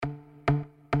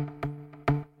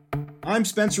I'm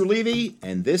Spencer Levy,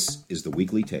 and this is the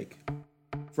Weekly Take.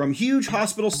 From huge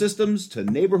hospital systems to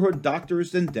neighborhood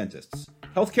doctors and dentists,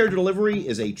 healthcare delivery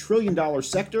is a trillion-dollar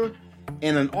sector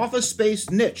and an office space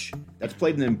niche that's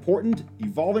played an important,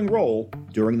 evolving role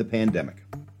during the pandemic.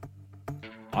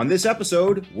 On this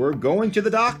episode, we're going to the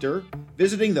doctor,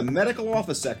 visiting the medical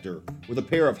office sector with a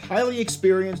pair of highly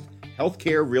experienced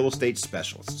healthcare real estate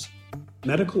specialists.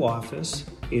 Medical office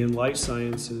and life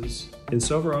sciences and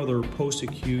several other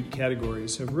post-acute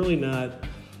categories have really not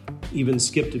even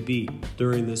skipped a beat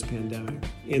during this pandemic.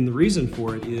 And the reason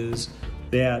for it is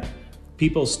that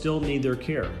people still need their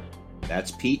care.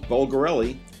 That's Pete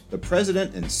Bulgarelli, the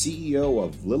president and CEO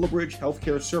of Lillibridge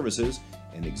Healthcare Services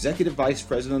and executive vice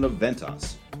president of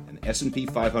Ventas, an S&P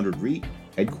 500 REIT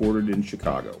headquartered in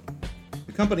Chicago.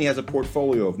 The company has a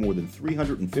portfolio of more than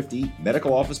 350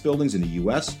 medical office buildings in the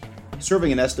U.S.,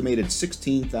 serving an estimated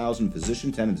 16,000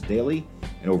 physician tenants daily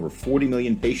and over 40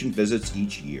 million patient visits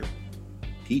each year.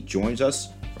 Pete joins us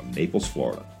from Naples,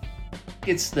 Florida.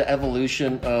 It's the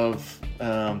evolution of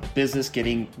business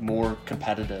getting more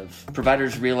competitive.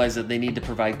 Providers realize that they need to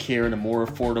provide care in a more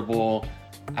affordable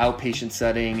outpatient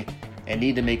setting and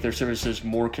need to make their services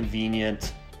more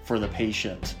convenient for the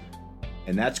patient.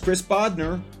 And that's Chris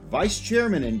Bodnar, vice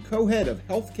chairman and co-head of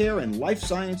healthcare and life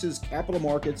sciences capital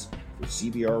markets for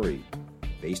CBRE.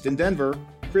 Based in Denver,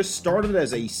 Chris started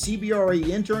as a CBRE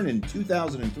intern in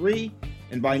 2003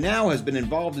 and by now has been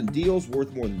involved in deals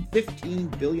worth more than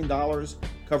 $15 billion,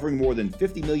 covering more than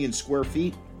 50 million square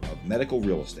feet of medical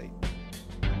real estate.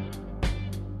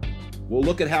 We'll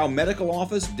look at how medical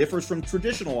office differs from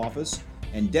traditional office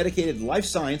and dedicated life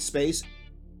science space.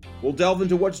 We'll delve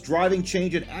into what's driving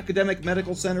change at academic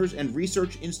medical centers and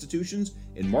research institutions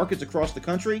in markets across the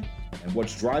country, and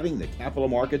what's driving the capital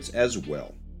markets as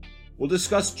well. We'll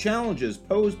discuss challenges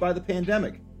posed by the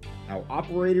pandemic, how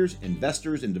operators,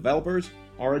 investors, and developers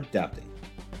are adapting.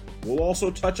 We'll also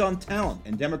touch on talent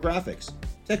and demographics,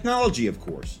 technology, of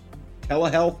course,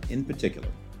 telehealth in particular,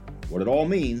 what it all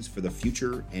means for the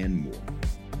future and more.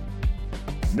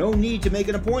 No need to make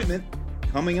an appointment.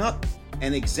 Coming up,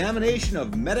 an examination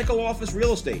of medical office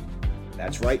real estate.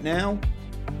 That's right now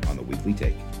on the Weekly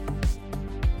Take.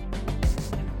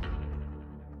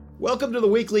 Welcome to the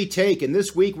Weekly Take, and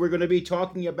this week we're going to be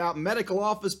talking about medical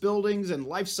office buildings and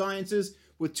life sciences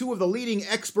with two of the leading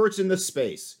experts in this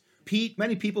space. Pete,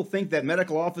 many people think that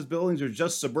medical office buildings are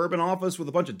just suburban office with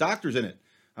a bunch of doctors in it.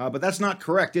 But that's not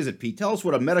correct, is it, Pete? Tell us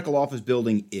what a medical office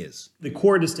building is. The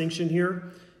core distinction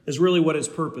here is really what its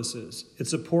purpose is. It's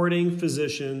supporting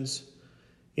physicians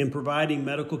in providing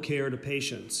medical care to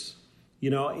patients.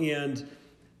 And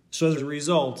so as a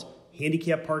result,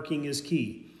 handicap parking is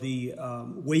key. The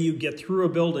way you get through a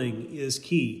building is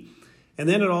key. And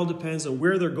then it all depends on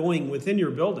where they're going within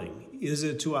your building. Is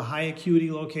it to a high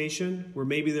acuity location where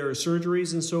maybe there are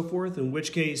surgeries and so forth, in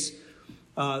which case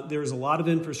there's a lot of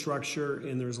infrastructure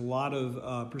and there's a lot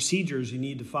of procedures you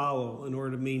need to follow in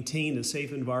order to maintain a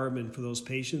safe environment for those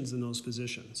patients and those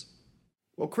physicians.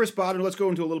 Well, Chris Bodnar, let's go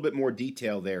into a little bit more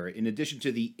detail there. In addition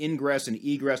to the ingress and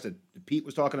egress that Pete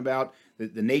was talking about,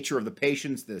 the nature of the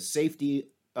patients, the safety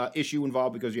issue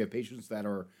involved because you have patients that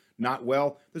are not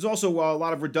well. There's also a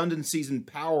lot of redundancies in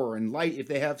power and light if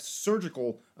they have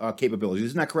surgical capabilities.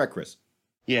 Isn't that correct, Chris?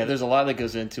 Yeah, there's a lot that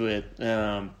goes into it.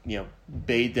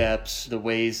 Bay depths, the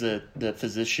ways that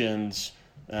physicians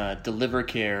deliver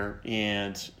care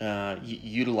and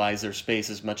utilize their space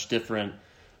is much different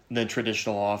than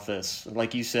traditional office.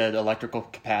 Like you said, electrical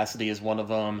capacity is one of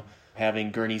them.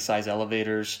 Having gurney-size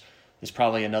elevators is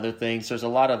probably another thing. So there's a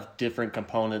lot of different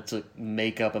components that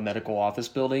make up a medical office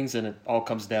buildings, and it all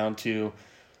comes down to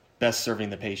best serving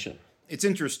the patient. It's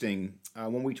interesting.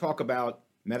 When we talk about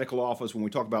medical office, when we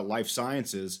talk about life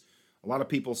sciences, a lot of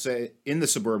people say in the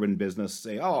suburban business,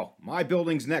 say, oh, my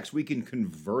building's next, we can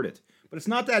convert it. But it's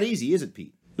not that easy, is it,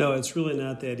 Pete? No, it's really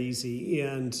not that easy.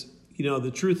 And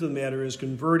the truth of the matter is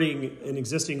converting an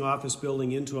existing office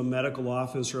building into a medical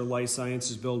office or a life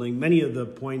sciences building, many of the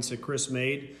points that Chris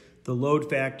made, the load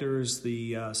factors,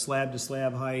 the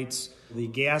slab-to-slab heights, the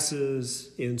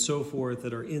gases, and so forth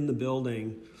that are in the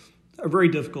building are very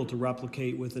difficult to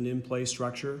replicate with an in-place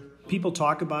structure. People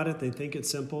talk about it, they think it's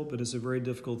simple, but it's a very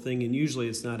difficult thing, and usually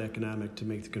it's not economic to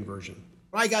make the conversion.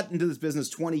 When I got into this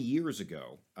business 20 years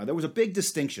ago, there was a big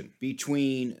distinction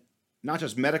between not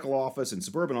just medical office and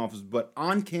suburban office, but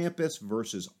on campus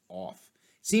versus off.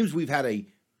 It seems we've had a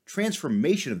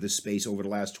transformation of this space over the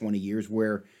last 20 years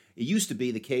where it used to be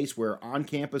the case where on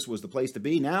campus was the place to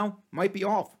be. Now might be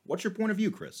off. What's your point of view,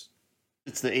 Chris?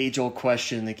 It's the age-old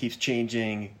question that keeps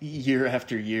changing year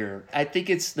after year. I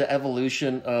think it's the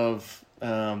evolution of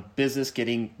business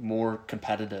getting more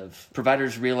competitive.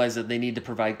 Providers realize that they need to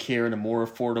provide care in a more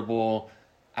affordable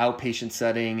outpatient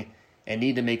setting and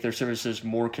need to make their services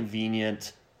more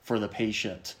convenient for the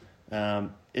patient.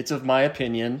 It's of my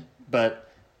opinion,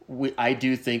 but I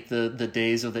do think the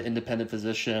days of the independent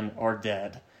physician are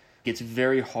dead. It's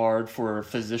very hard for a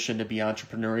physician to be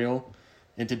entrepreneurial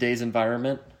in today's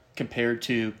environment compared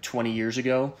to 20 years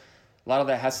ago. A lot of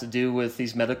that has to do with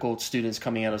these medical students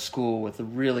coming out of school with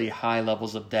really high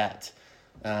levels of debt.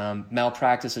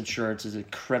 Malpractice insurance is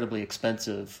incredibly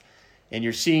expensive. And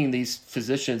you're seeing these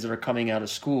physicians that are coming out of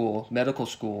school, medical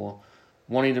school,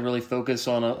 wanting to really focus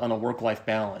on a work-life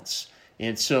balance.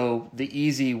 And so the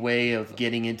easy way of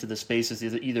getting into the space is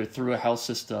either through a health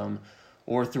system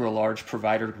or through a large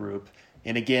provider group.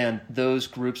 And again, those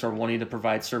groups are wanting to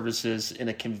provide services in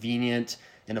a convenient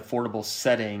and affordable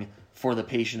setting for the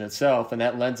patient itself, and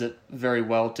that lends it very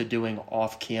well to doing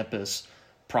off-campus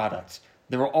product.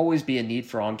 There will always be a need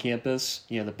for on-campus.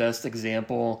 The best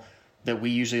example that we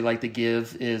usually like to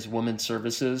give is women's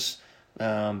services,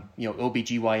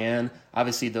 OBGYN.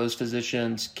 Obviously, those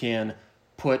physicians can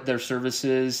put their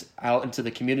services out into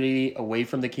the community away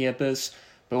from the campus.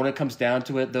 But when it comes down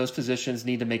to it, those physicians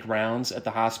need to make rounds at the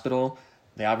hospital.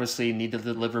 They obviously need to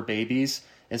deliver babies.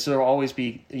 And so there will always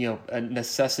be, a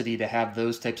necessity to have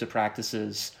those types of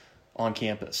practices on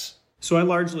campus. So I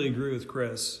largely agree with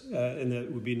Chris, and that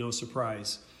would be no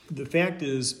surprise. The fact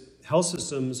is, health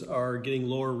systems are getting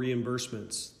lower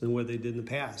reimbursements than what they did in the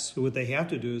past. So what they have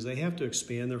to do is they have to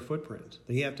expand their footprint.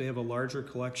 They have to have a larger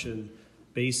collection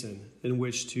basin in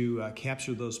which to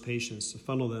capture those patients, to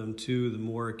funnel them to the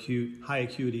more acute, high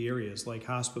acuity areas like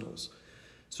hospitals.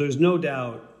 So there's no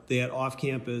doubt that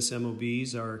off-campus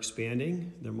MOBs are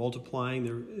expanding, they're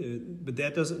multiplying, but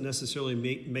that doesn't necessarily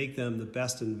make them the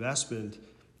best investment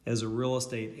as a real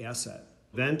estate asset.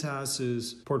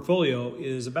 Ventas's portfolio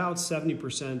is about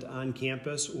 70% on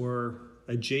campus or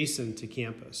adjacent to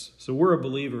campus. So we're a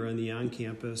believer in the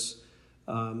on-campus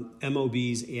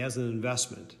MOBs as an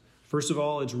investment. First of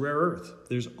all, it's rare earth.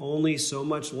 There's only so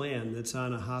much land that's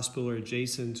on a hospital or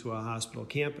adjacent to a hospital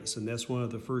campus, and that's one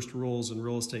of the first rules in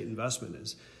real estate investment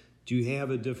is, do you have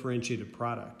a differentiated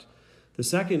product? The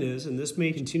second is, and this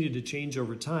may continue to change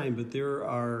over time, but there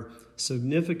are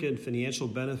significant financial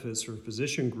benefits for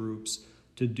physician groups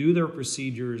to do their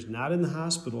procedures not in the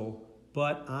hospital,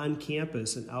 but on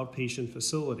campus in outpatient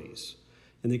facilities.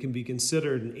 And they can be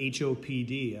considered an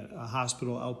HOPD, a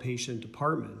hospital outpatient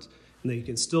department, and they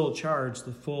can still charge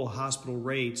the full hospital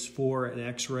rates for an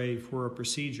x-ray for a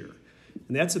procedure.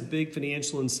 And that's a big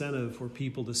financial incentive for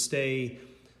people to stay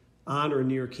on or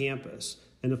near campus.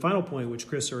 And the final point, which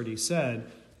Chris already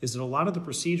said, is that a lot of the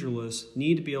proceduralists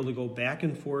need to be able to go back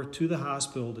and forth to the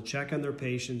hospital to check on their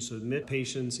patients, to admit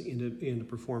patients, and to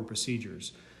perform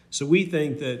procedures. So we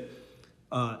think that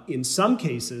in some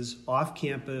cases,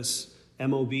 off-campus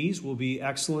MOBs will be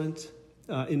excellent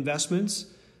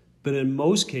investments, but in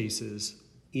most cases,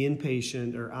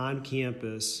 inpatient or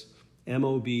on-campus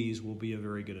MOBs will be a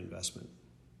very good investment.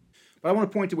 But I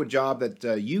want to point to a job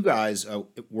that you guys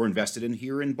were invested in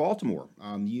here in Baltimore.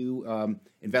 You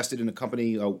invested in a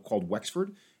company called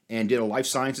Wexford and did a life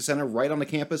sciences center right on the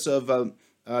campus of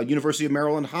University of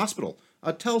Maryland Hospital.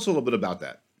 Tell us a little bit about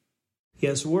that.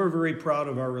 Yes, we're very proud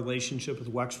of our relationship with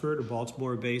Wexford, a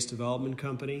Baltimore-based development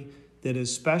company that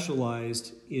is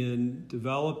specialized in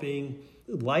developing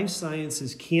life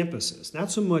sciences campuses,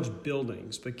 not so much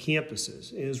buildings, but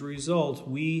campuses. And as a result,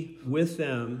 we, with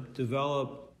them,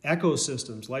 develop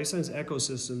ecosystems, life science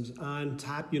ecosystems on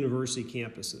top university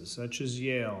campuses, such as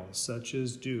Yale, such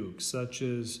as Duke, such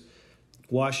as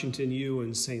Washington U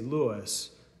in St.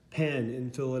 Louis, Penn in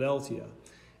Philadelphia.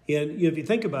 And if you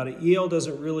think about it, Yale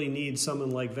doesn't really need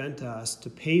someone like Ventas to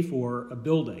pay for a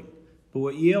building. But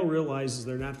what Yale realizes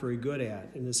they're not very good at,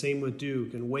 and the same with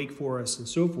Duke and Wake Forest and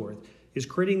so forth, is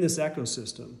creating this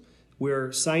ecosystem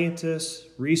where scientists,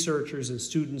 researchers, and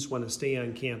students want to stay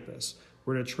on campus,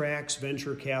 where it attracts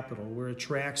venture capital, where it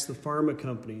attracts the pharma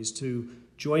companies to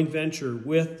joint venture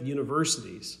with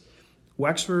universities.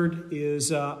 Wexford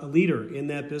is a leader in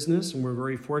that business, and we're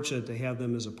very fortunate to have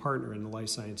them as a partner in the life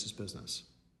sciences business.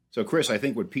 So, Chris, I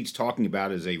think what Pete's talking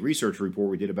about is a research report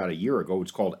we did about a year ago.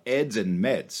 It's called Eds and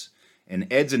Meds.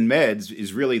 And Eds and Meds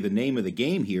is really the name of the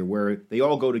game here, where they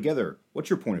all go together. What's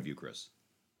your point of view, Chris?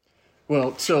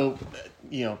 Well, so,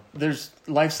 there's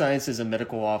life sciences and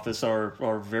medical office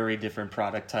are very different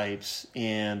product types,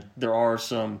 and there are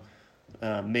some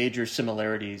major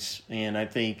similarities. And I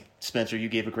think, Spencer, you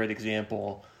gave a great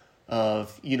example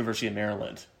of University of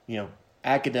Maryland.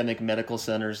 academic medical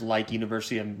centers like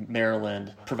University of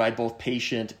Maryland provide both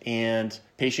patient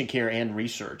care and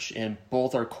research, and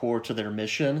both are core to their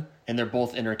mission, and they're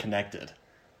both interconnected.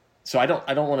 So I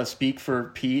don't want to speak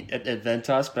for Pete at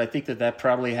Ventas, but I think that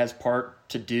probably has part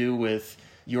to do with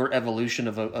your evolution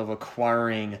of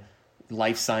acquiring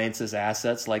life sciences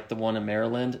assets like the one in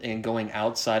Maryland and going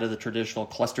outside of the traditional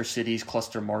cluster cities,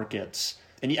 cluster markets.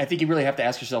 And I think you really have to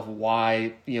ask yourself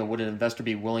why, would an investor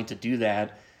be willing to do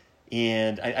that?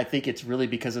 And I think it's really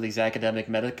because of these academic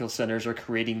medical centers are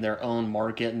creating their own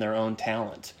market and their own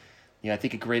talent. I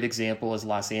think a great example is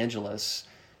Los Angeles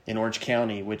in Orange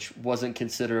County, which wasn't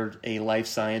considered a life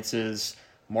sciences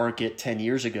market 10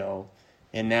 years ago,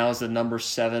 and now is the number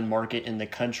 7 market in the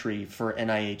country for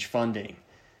NIH funding.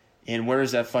 And where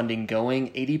is that funding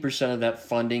going? 80% of that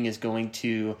funding is going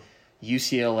to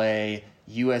UCLA,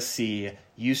 USC,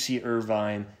 UC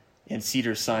Irvine, and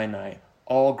Cedars-Sinai,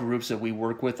 all groups that we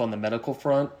work with on the medical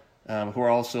front, who are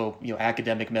also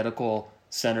academic medical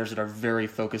centers that are very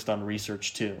focused on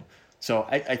research too. So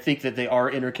I think that they are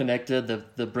interconnected.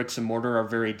 The bricks and mortar are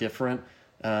very different,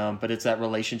 but it's that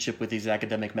relationship with these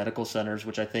academic medical centers,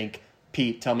 which I think,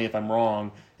 Pete, tell me if I'm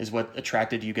wrong, is what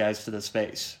attracted you guys to the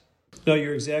space. No,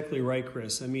 you're exactly right,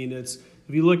 Chris. I mean, if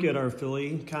you look at our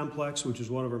Philly complex, which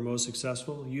is one of our most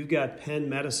successful, you've got Penn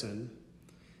Medicine,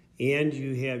 and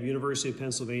you have University of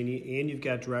Pennsylvania, and you've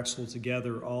got Drexel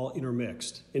together, all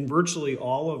intermixed. In virtually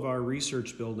all of our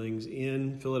research buildings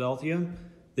in Philadelphia,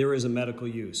 there is a medical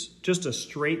use, just a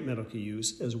straight medical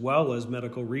use, as well as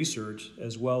medical research,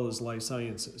 as well as life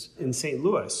sciences. In St.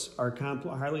 Louis, our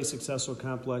highly successful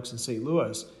complex in St.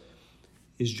 Louis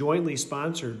is jointly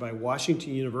sponsored by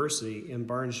Washington University and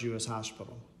Barnes-Jewish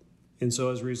Hospital. And so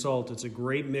as a result, it's a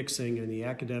great mixing in the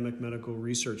academic medical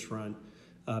research front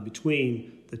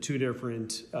between the two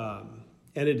different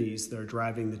entities that are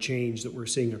driving the change that we're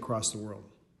seeing across the world.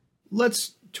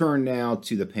 Let's turn now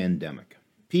to the pandemic.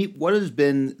 Pete, what has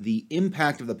been the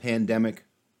impact of the pandemic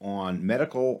on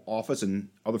medical office and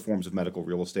other forms of medical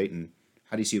real estate, and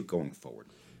how do you see it going forward?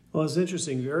 Well, it's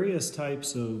interesting. Various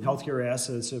types of healthcare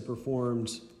assets have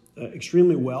performed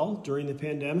extremely well during the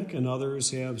pandemic, and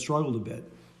others have struggled a bit.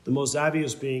 The most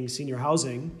obvious being senior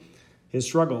housing has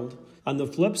struggled. On the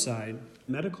flip side,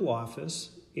 medical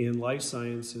office and life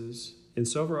sciences and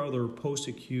several other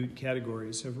post-acute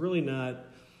categories have really not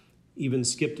even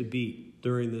skipped a beat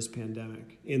during this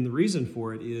pandemic. And the reason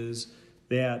for it is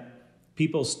that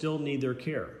people still need their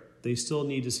care. They still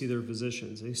need to see their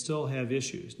physicians. They still have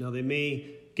issues. Now, they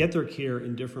may get their care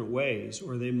in different ways,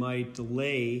 or they might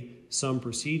delay some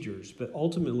procedures, but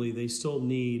ultimately they still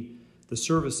need the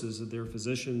services that their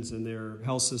physicians and their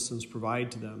health systems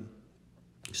provide to them.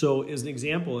 So as an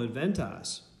example, at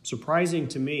Ventas, surprising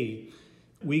to me,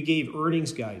 we gave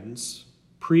earnings guidance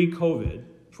pre-COVID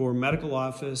for medical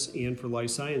office and for life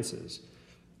sciences.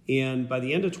 And by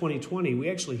the end of 2020, we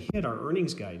actually hit our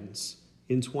earnings guidance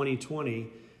in 2020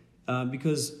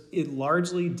 because it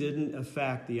largely didn't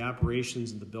affect the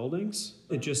operations of the buildings.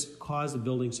 It just caused the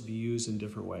buildings to be used in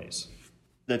different ways.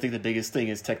 I think the biggest thing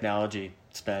is technology,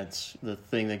 Spence. The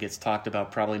thing that gets talked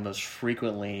about probably most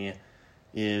frequently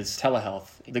is telehealth.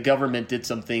 The government did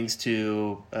some things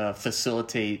to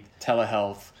facilitate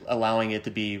telehealth, allowing it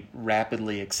to be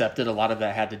rapidly accepted. A lot of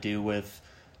that had to do with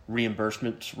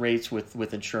reimbursement rates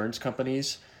with insurance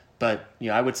companies. But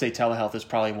I would say telehealth is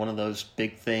probably one of those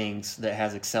big things that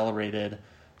has accelerated,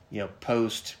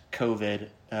 post-COVID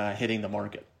hitting the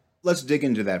market. Let's dig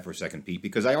into that for a second, Pete,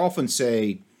 because I often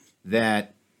say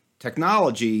that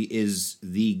technology is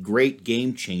the great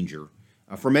game changer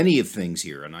for many of things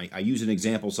here. And I use an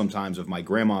example sometimes of my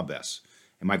grandma Bess.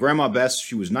 And my grandma Bess,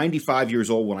 she was 95 years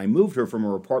old when I moved her from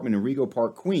her apartment in Rego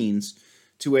Park, Queens,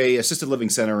 to a assisted living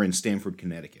center in Stamford,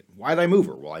 Connecticut. Why did I move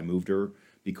her? Well, I moved her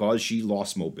because she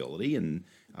lost mobility and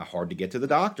hard to get to the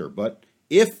doctor. But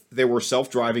if there were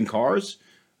self-driving cars,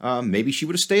 maybe she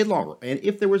would have stayed longer. And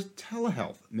if there was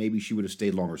telehealth, maybe she would have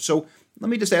stayed longer. So let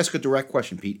me just ask a direct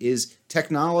question, Pete. Is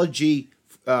technology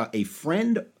a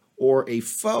friend or a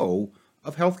foe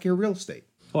of healthcare real estate?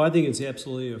 Oh, I think it's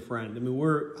absolutely a friend. I mean,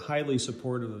 we're highly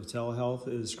supportive of telehealth,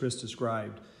 as Chris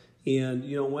described. And,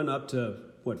 it went up to,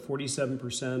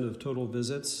 47% of total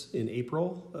visits in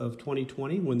April of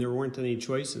 2020 when there weren't any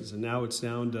choices. And now it's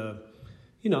down to,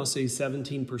 say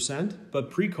 17%. But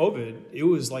pre-COVID, it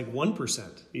was like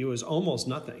 1%. It was almost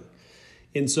nothing.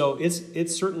 And so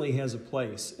it certainly has a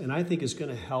place. And I think it's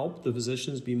going to help the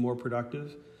physicians be more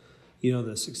productive.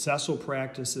 The successful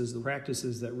practices, the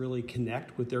practices that really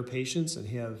connect with their patients and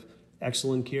have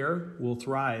excellent care will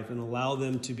thrive and allow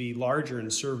them to be larger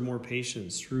and serve more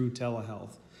patients through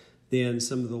telehealth than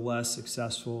some of the less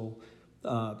successful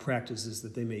practices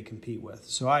that they may compete with.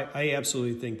 So I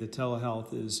absolutely think that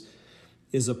telehealth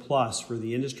is a plus for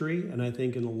the industry, and I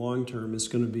think in the long term it's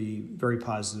going to be very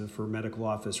positive for medical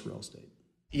office real estate.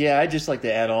 Yeah, I'd just like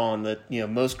to add on that,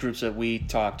 most groups that we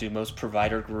talk to, most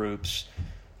provider groups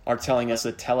are telling us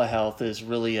that telehealth is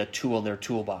really a tool in their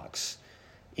toolbox.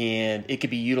 And it could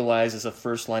be utilized as a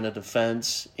first line of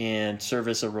defense and serve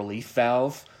as a relief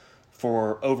valve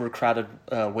for overcrowded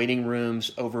waiting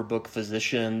rooms, overbooked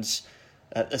physicians,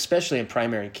 especially in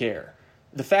primary care.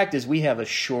 The fact is we have a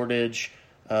shortage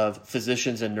of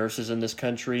physicians and nurses in this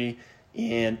country,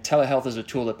 and telehealth is a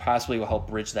tool that possibly will help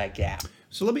bridge that gap.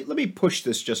 So let me push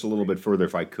this just a little bit further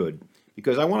if I could,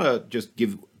 because I want to just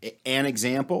give an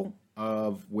example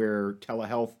of where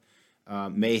telehealth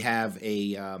may have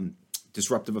a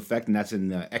disruptive effect, and that's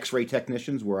in X-ray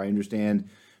technicians, where I understand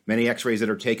many X-rays that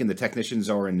are taken, the technicians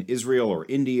are in Israel or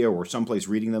India or someplace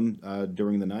reading them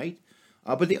during the night.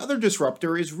 But the other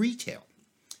disruptor is retail,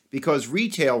 because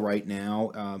retail right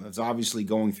now is obviously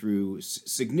going through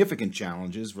significant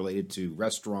challenges related to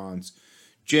restaurants,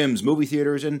 gyms, movie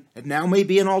theaters, and now may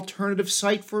be an alternative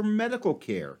site for medical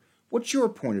care. What's your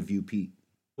point of view, Pete?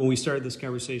 When we started this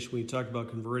conversation, we talked about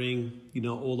converting,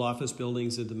 old office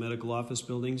buildings into medical office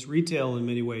buildings. Retail, in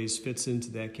many ways, fits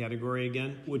into that category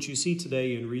again. What you see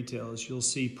today in retail is you'll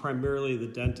see primarily the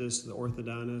dentists, the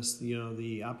orthodontists,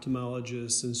 the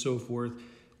ophthalmologists, and so forth.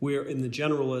 We're in the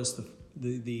generalists,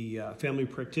 the family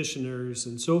practitioners,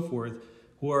 and so forth,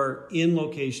 who are in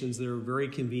locations that are very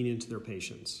convenient to their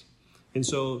patients. And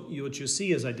so what you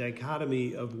see is a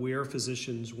dichotomy of where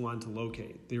physicians want to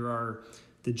locate. There are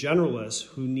the generalists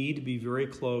who need to be very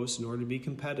close in order to be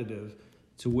competitive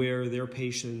to where their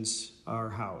patients are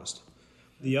housed.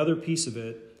 The other piece of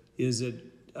it is that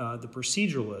the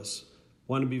proceduralists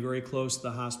want to be very close to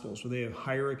the hospitals where they have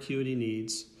higher acuity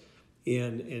needs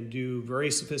and do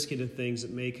very sophisticated things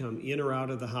that may come in or out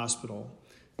of the hospital.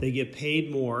 They get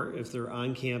paid more if they're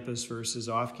on campus versus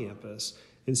off campus.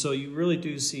 And so you really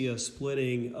do see a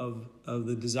splitting of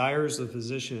the desires of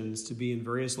physicians to be in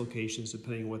various locations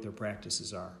depending on what their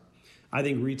practices are. I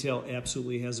think retail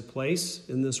absolutely has a place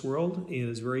in this world and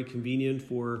is very convenient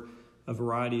for a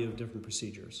variety of different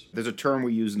procedures. There's a term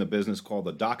we use in the business called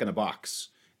the doc in a box,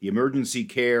 the emergency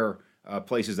care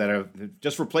places that have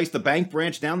just replaced the bank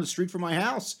branch down the street from my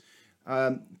house.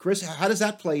 Chris, how does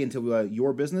that play into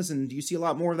your business, and do you see a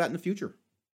lot more of that in the future?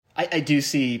 I do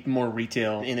see more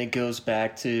retail, and it goes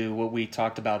back to what we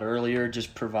talked about earlier,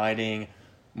 just providing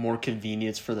more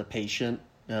convenience for the patient.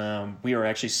 We are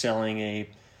actually selling a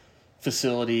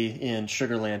facility in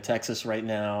Sugar Land, Texas right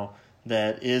now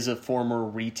that is a former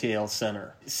retail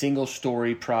center.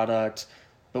 Single-story product,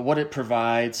 but what it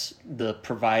provides the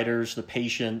providers, the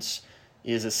patients,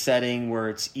 is a setting where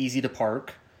it's easy to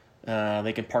park.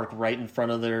 They can park right in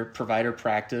front of their provider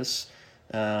practice.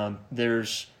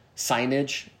 There's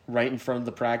signage right in front of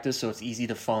the practice, so it's easy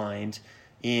to find,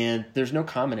 and there's no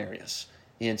common areas.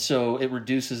 And so it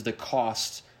reduces the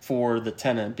cost for the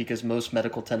tenant because most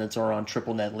medical tenants are on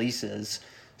triple net leases,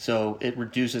 so it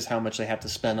reduces how much they have to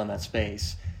spend on that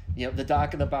space. The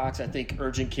doc in the box, I think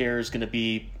urgent care is going to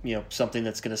be, something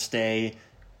that's going to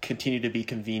continue to be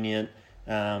convenient.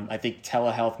 I think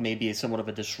telehealth may be somewhat of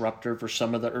a disruptor for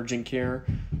some of the urgent care.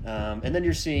 And then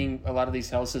you're seeing a lot of these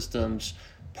health systems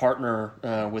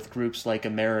partner with groups like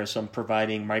Ameris on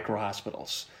providing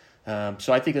micro-hospitals.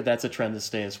 So I think that's a trend to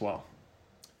stay as well.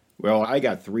 Well, I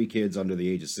got 3 kids under the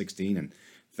age of 16, and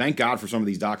thank God for some of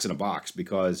these docs in a box,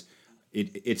 because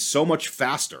it's so much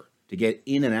faster to get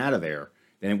in and out of there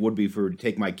than it would be to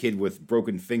take my kid with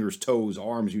broken fingers, toes,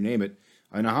 arms, you name it,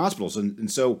 in a hospital.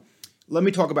 And so let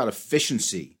me talk about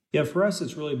efficiency. Yeah, for us,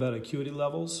 it's really about acuity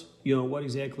levels. What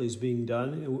exactly is being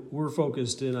done. We're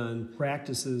focused in on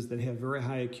practices that have very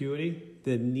high acuity,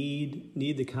 that need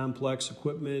the complex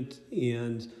equipment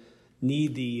and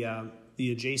need the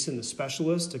adjacent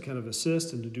specialists to kind of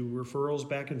assist and to do referrals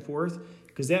back and forth,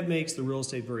 because that makes the real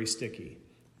estate very sticky.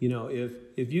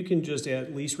 If you can just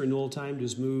at lease renewal time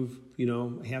just move,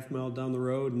 a half mile down the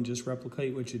road and just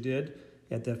replicate what you did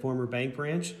at that former bank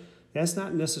branch, that's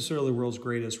not necessarily the world's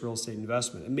greatest real estate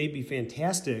investment. It may be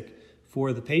fantastic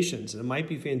for the patients, and it might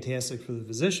be fantastic for the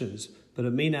physicians, but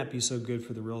it may not be so good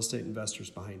for the real estate investors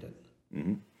behind it.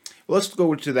 Mm-hmm. Well, let's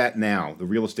go to that now, the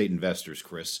real estate investors,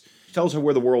 Chris. Tell us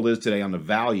where the world is today on the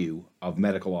value of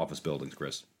medical office buildings,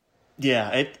 Chris.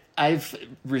 Yeah, I've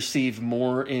received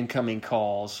more incoming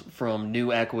calls from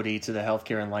new equity to the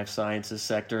healthcare and life sciences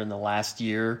sector in the last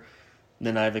year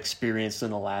than I've experienced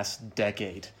in the last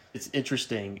decade. It's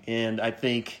interesting, and I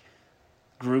think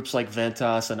groups like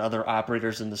Ventas and other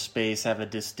operators in the space have a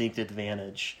distinct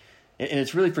advantage. And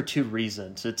it's really for two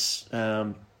reasons. It's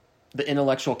the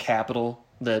intellectual capital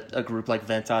that a group like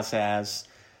Ventas has,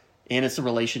 and it's the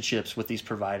relationships with these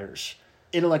providers.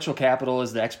 Intellectual capital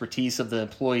is the expertise of the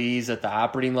employees at the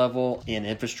operating level, and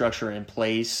infrastructure in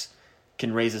place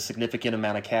can raise a significant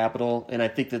amount of capital. And I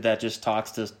think that just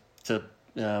talks to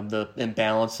the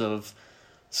imbalance of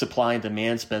supply and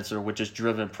demand, Spencer, which has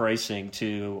driven pricing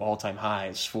to all-time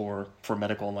highs for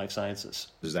medical and life sciences.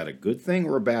 Is that a good thing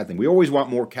or a bad thing? We always want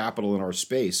more capital in our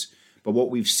space, but what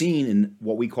we've seen in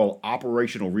what we call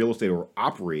operational real estate, or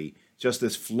OPRE, just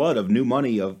this flood of new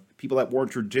money of people that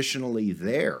weren't traditionally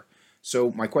there.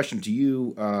 So my question to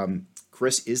you,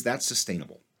 Chris, is that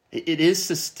sustainable? It is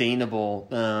sustainable.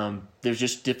 There's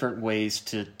just different ways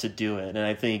to do it. And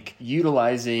I think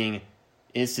utilizing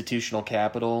institutional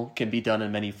capital can be done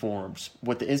in many forms.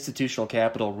 What the institutional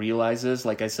capital realizes,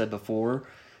 like I said before,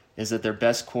 is that their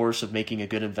best course of making a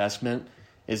good investment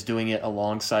is doing it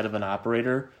alongside of an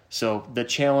operator. So the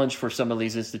challenge for some of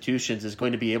these institutions is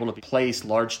going to be able to place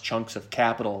large chunks of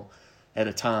capital at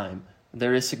a time.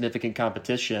 There is significant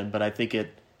competition, but I think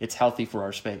it's healthy for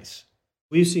our space.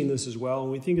 We've seen this as well,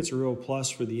 and we think it's a real plus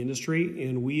for the industry,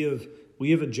 and we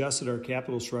have adjusted our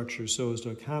capital structure so as to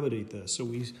accommodate this. So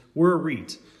we're a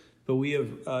REIT, but we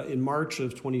have, in March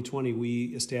of 2020, we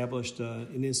established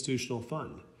an institutional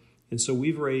fund. And so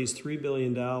we've raised $3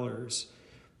 billion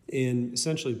in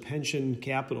essentially pension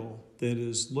capital that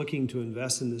is looking to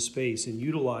invest in this space and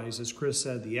utilize, as Chris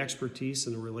said, the expertise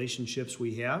and the relationships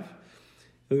we have.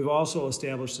 And we've also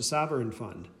established a sovereign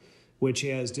fund, which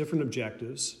has different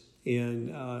objectives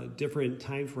and different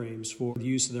timeframes for the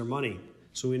use of their money.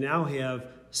 So we now have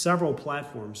several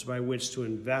platforms by which to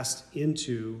invest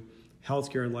into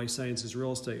healthcare and life sciences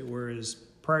real estate, whereas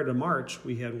prior to March,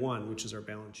 we had one, which is our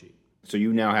balance sheet. So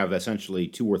you now have essentially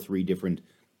 2 or 3 different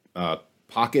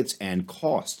pockets and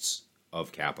costs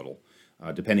of capital,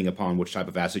 depending upon which type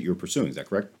of asset you're pursuing. Is that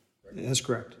correct? That's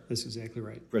correct. That's exactly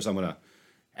right. Chris, I'm going to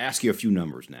ask you a few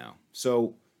numbers now.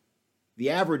 So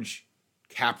the average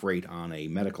cap rate on a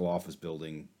medical office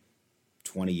building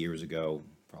 20 years ago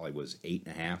probably was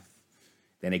 8.5.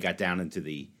 Then it got down into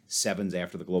the 7s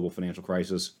after the global financial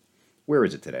crisis. Where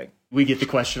is it today? We get the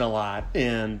question a lot,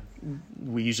 and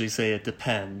we usually say it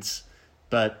depends.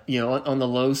 But, on the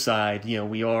low side,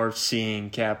 we are seeing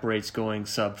cap rates going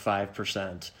sub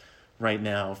 5% right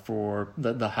now for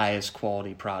the highest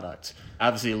quality product.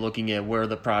 Obviously, looking at where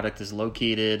the product is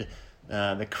located,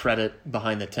 the credit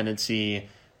behind the tenancy,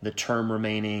 the term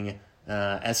remaining,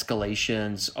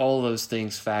 escalations, all those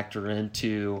things factor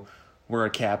into where a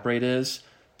cap rate is.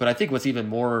 But I think what's even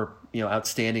more,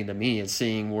 outstanding to me is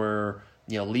seeing where,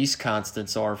 lease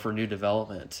constants are for new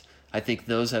development. I think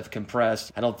those have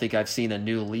compressed. I don't think I've seen a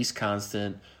new lease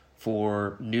constant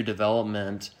for new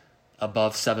development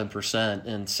above 7%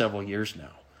 in several years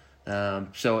now.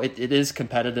 So it is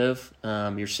competitive.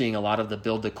 You're seeing a lot of the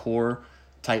build-to-core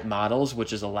type models,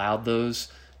 which has allowed those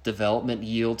development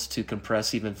yields to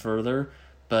compress even further.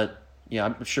 But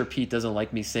I'm sure Pete doesn't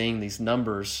like me saying these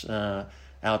numbers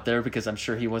out there, because I'm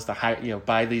sure he wants to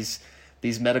buy these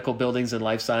medical buildings and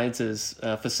life sciences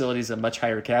facilities at much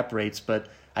higher cap rates. But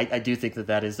I do think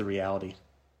that is the reality.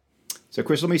 So,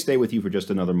 Chris, let me stay with you for just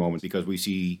another moment, because we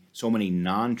see so many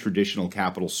non-traditional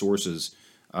capital sources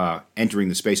entering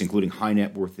the space, including high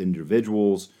net worth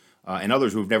individuals and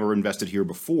others who have never invested here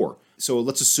before. So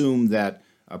let's assume that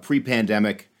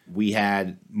pre-pandemic, we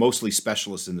had mostly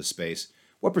specialists in the space.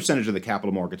 What percentage of the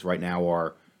capital markets right now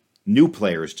are new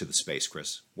players to the space,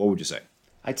 Chris? What would you say?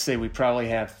 I'd say we probably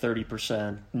have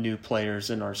 30% new players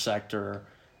in our sector,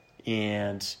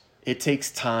 and it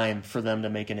takes time for them to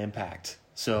make an impact.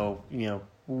 So,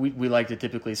 we like to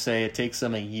typically say it takes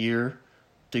them a year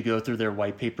to go through their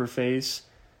white paper phase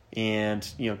and,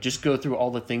 just go through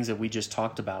all the things that we just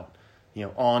talked about,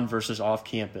 on versus off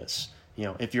campus.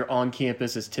 If you're on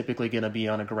campus, it's typically going to be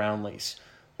on a ground lease.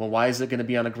 Well, why is it going to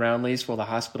be on a ground lease? Well, the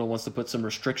hospital wants to put some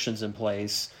restrictions in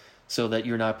place so that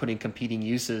you're not putting competing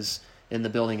uses in the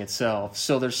building itself.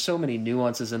 So there's so many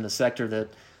nuances in the sector that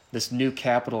this new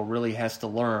capital really has to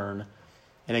learn.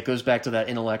 And it goes back to that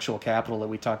intellectual capital that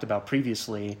we talked about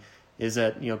previously, is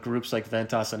that, groups like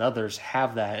Ventas and others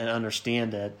have that and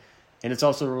understand it. And it's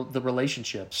also the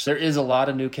relationships. There is a lot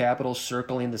of new capital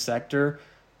circling the sector.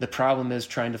 The problem is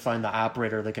trying to find the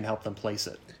operator that can help them place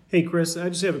it. Hey, Chris, I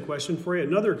just have a question for you.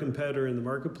 Another competitor in the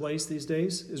marketplace these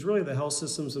days is really the health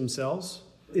systems themselves.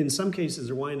 In some cases,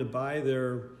 they're wanting to buy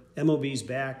their MOBs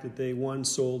back that they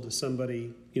once sold to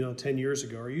somebody, 10 years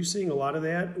ago. Are you seeing a lot of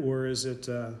that, or is it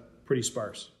pretty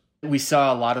sparse? We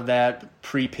saw a lot of that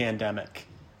pre-pandemic.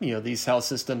 These health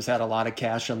systems had a lot of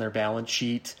cash on their balance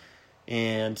sheet,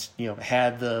 and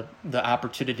had the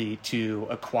opportunity to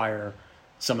acquire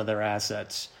some of their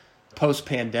assets.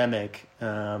 Post-pandemic,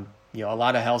 a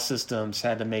lot of health systems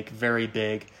had to make very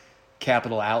big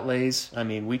capital outlays. I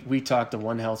mean, we talked to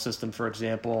one health system, for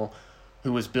example,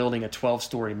 who was building a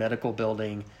 12-story medical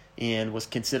building and was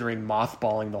considering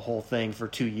mothballing the whole thing for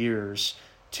 2 years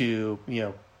to,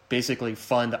 basically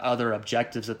fund other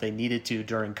objectives that they needed to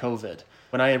during COVID.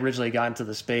 When I originally got into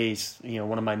the space,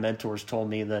 one of my mentors told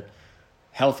me that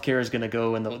healthcare is going to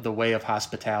go in the way of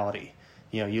hospitality.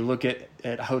 You look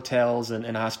at hotels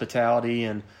and hospitality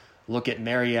and look at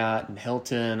Marriott and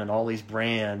Hilton and all these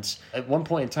brands. At one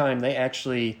point in time, they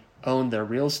actually owned their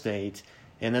real estate,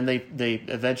 and then they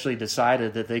eventually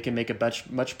decided that they can make a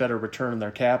much better return on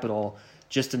their capital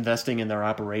just investing in their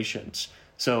operations.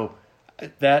 So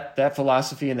that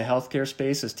philosophy in the healthcare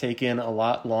space has taken a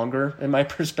lot longer, in my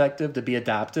perspective, to be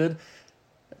adopted.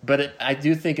 But I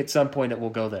do think at some point it will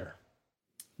go there.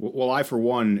 Well, I, for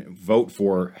one, vote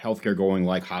for healthcare going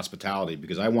like hospitality,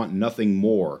 because I want nothing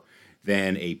more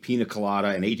than a pina colada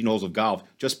and 18 holes of golf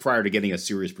just prior to getting a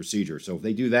serious procedure. So if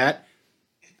they do that,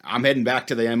 I'm heading back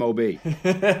to the MOB.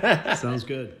 Sounds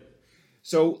good.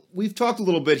 So we've talked a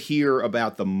little bit here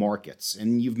about the markets,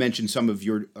 and you've mentioned some of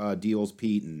your deals,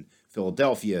 Pete, in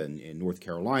Philadelphia and in North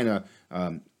Carolina.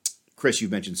 Chris,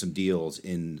 you've mentioned some deals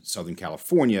in Southern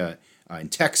California, in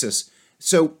Texas.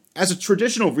 So as a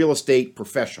traditional real estate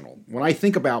professional, when I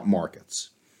think about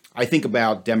markets, I think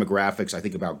about demographics, I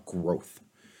think about growth.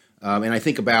 And I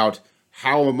think about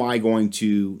how am I going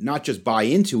to not just buy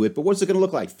into it, but what's it going to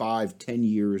look like 5, 10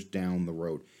 years down the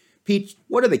road? Pete,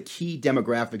 what are the key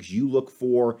demographics you look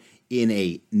for in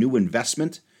a new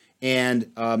investment?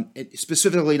 And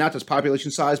specifically, not just population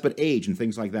size, but age and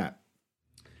things like that.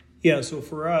 Yeah, so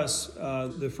for us,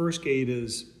 the first gate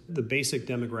is the basic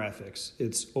demographics.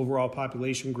 It's overall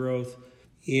population growth,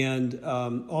 and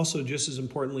also just as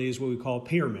importantly is what we call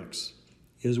payer mix,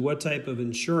 is what type of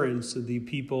insurance do the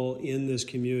people in this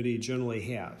community generally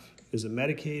have. Is it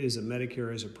Medicaid, is it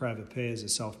Medicare, is it private pay, is it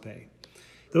self-pay?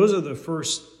 Those are the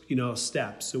first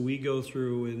steps. So we go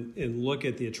through and look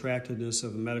at the attractiveness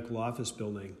of a medical office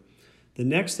building. The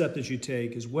next step that you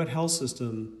take is what health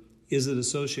system is it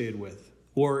associated with,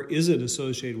 or is it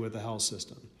associated with a health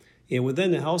system? And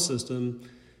within the health system,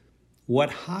 what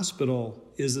hospital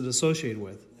is it associated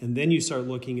with? And then you start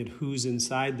looking at who's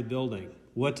inside the building,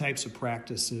 what types of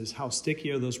practices, how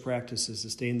sticky are those practices to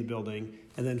stay in the building,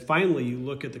 and then finally you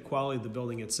look at the quality of the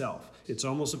building itself. It's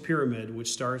almost a pyramid,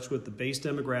 which starts with the base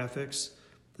demographics,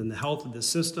 then the health of the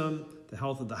system, the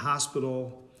health of the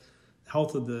hospital, the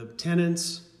health of the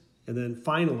tenants, and then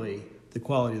finally, the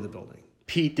quality of the building.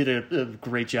 Pete did a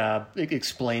great job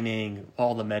explaining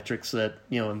all the metrics that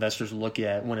investors look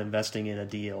at when investing in a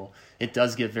deal. It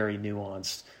does get very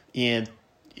nuanced, and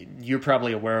you're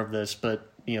probably aware of this,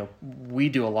 but we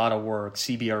do a lot of work,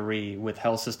 CBRE, with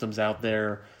health systems out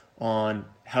there on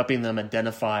helping them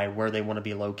identify where they want to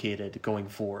be located going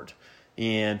forward.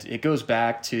 And it goes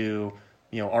back to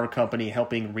our company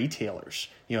helping retailers,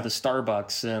 the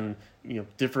Starbucks and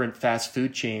different fast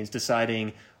food chains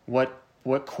deciding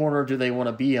what corner do they want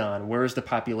to be on? Where is the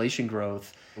population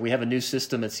growth? We have a new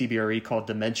system at CBRE called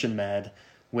Dimension Med,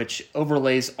 which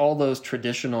overlays all those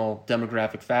traditional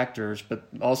demographic factors, but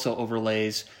also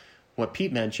overlays what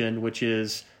Pete mentioned, which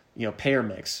is payer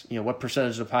mix. What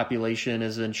percentage of the population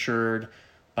is insured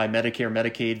by Medicare,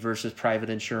 Medicaid versus private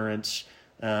insurance.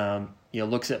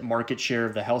 Looks at market share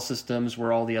of the health systems,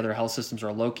 where all the other health systems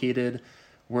are located,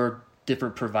 where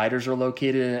different providers are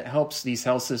located, and it helps these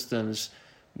health systems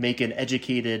make an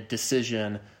educated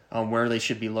decision on where they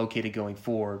should be located going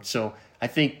forward. So I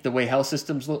think the way health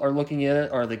systems are looking at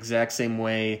it are the exact same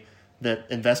way that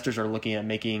investors are looking at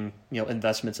making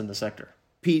investments in the sector.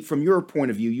 Pete, from your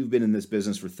point of view, you've been in this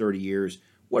business for 30 years.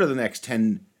 What do the next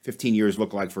 10, 15 years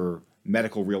look like for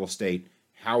medical real estate?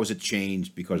 How has it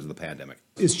changed because of the pandemic?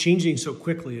 It's changing so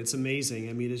quickly. It's amazing.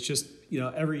 I mean, it's just,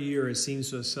 every year it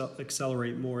seems to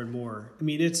accelerate more and more. I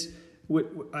mean,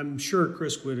 I'm sure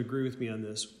Chris would agree with me on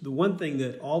this. The one thing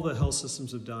that all the health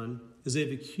systems have done is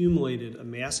they've accumulated a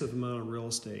massive amount of real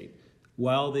estate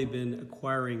while they've been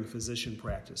acquiring physician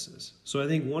practices. So I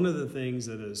think one of the things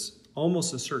that is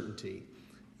almost a certainty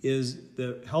is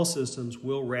that health systems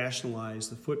will rationalize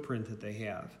the footprint that they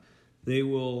have. They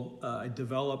will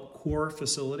develop core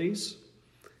facilities,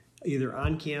 either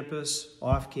on campus,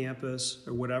 off campus,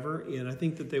 or whatever. And I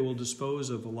think that they will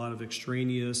dispose of a lot of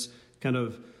extraneous kind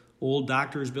of old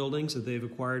doctors' buildings that they've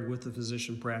acquired with the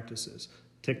physician practices.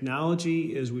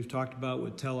 Technology, as we've talked about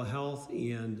with telehealth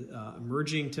and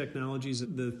emerging technologies,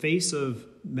 the face of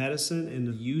medicine and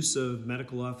the use of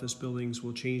medical office buildings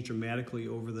will change dramatically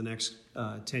over the next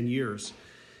 10 years.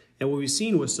 And what we've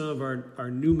seen with some of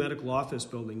our new medical office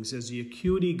buildings, as the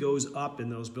acuity goes up in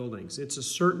those buildings, it's a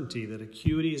certainty that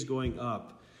acuity is going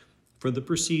up for the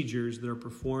procedures that are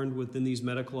performed within these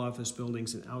medical office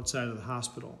buildings and outside of the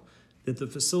hospital, that the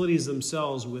facilities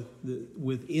themselves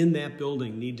within that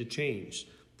building need to change.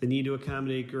 They need to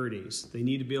accommodate GERDs. They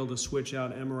need to be able to switch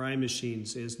out MRI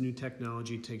machines as new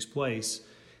technology takes place.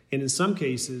 And in some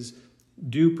cases,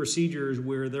 do procedures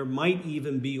where there might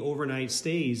even be overnight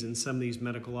stays in some of these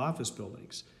medical office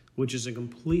buildings, which is a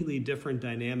completely different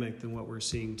dynamic than what we're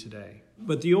seeing today.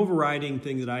 But the overriding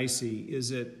thing that I see is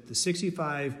that the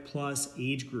 65 plus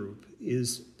age group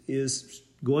is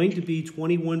going to be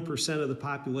 21% of the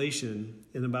population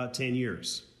in about 10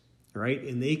 years, all right?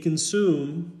 And they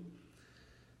consume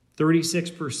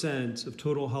 36% of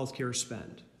total healthcare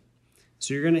spend.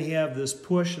 So you're going to have this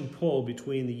push and pull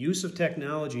between the use of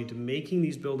technology to making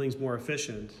these buildings more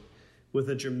efficient with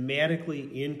a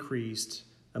dramatically increased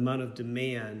amount of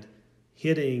demand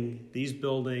hitting these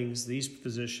buildings, these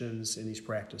physicians, and these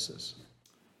practices.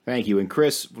 Thank you. And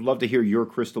Chris, would love to hear your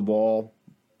crystal ball.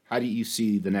 How do you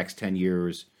see the next 10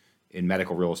 years in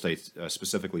medical real estate,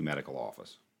 specifically medical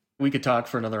office? We could talk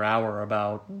for another hour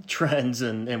about trends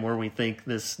and where we think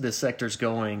this sector's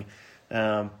going.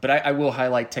 But I will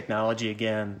highlight technology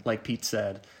again, like Pete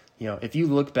said. If you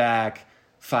look back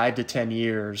 5 to 10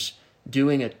 years,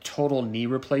 doing a total knee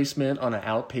replacement on an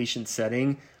outpatient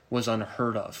setting was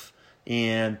unheard of.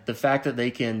 And the fact that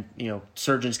they can,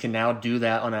 surgeons can now do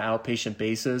that on an outpatient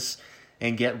basis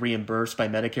and get reimbursed by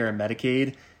Medicare and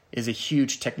Medicaid is a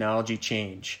huge technology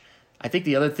change. I think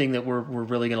the other thing that we're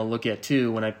really going to look at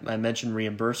too, when I mentioned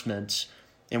reimbursements,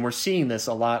 and we're seeing this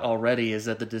a lot already, is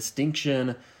that the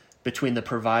distinction between the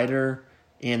provider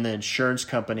and the insurance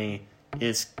company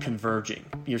is converging.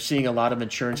 You're seeing a lot of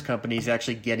insurance companies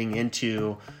actually getting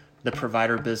into the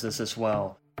provider business as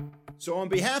well. So on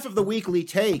behalf of the Weekly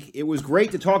Take, it was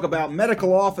great to talk about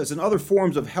medical office and other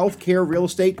forms of healthcare real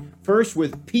estate. First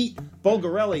with Pete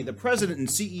Bulgarelli, the president and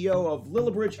CEO of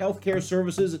Lillibridge Healthcare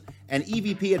Services and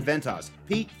EVP at Ventas.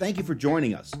 Pete, thank you for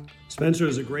joining us. Spencer, it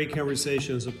was a great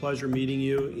conversation. It was a pleasure meeting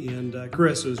you. And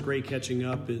Chris, it was great catching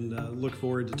up, and look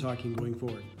forward to talking going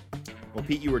forward. Well,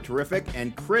 Pete, you were terrific.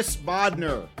 And Chris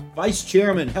Bodnar, Vice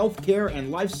Chairman, Healthcare and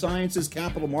Life Sciences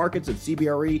Capital Markets at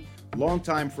CBRE,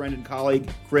 longtime friend and colleague.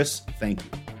 Chris, thank you.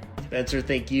 Spencer,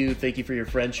 thank you. Thank you for your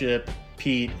friendship.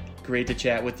 Pete, great to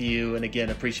chat with you. And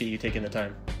again, appreciate you taking the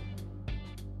time.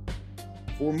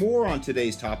 For more on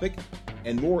today's topic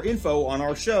and more info on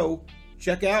our show,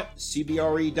 check out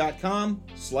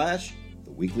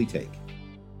cbre.com/theweeklytake.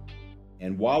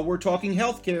 And while we're talking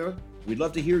healthcare, we'd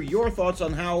love to hear your thoughts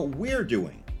on how we're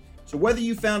doing. So whether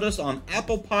you found us on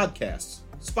Apple Podcasts,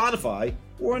 Spotify,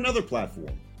 or another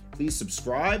platform, please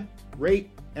subscribe, rate,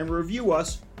 and review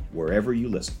us wherever you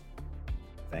listen.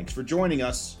 Thanks for joining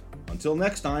us. Until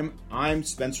next time, I'm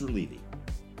Spencer Levy.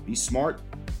 Be smart,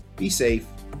 be safe,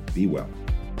 be well.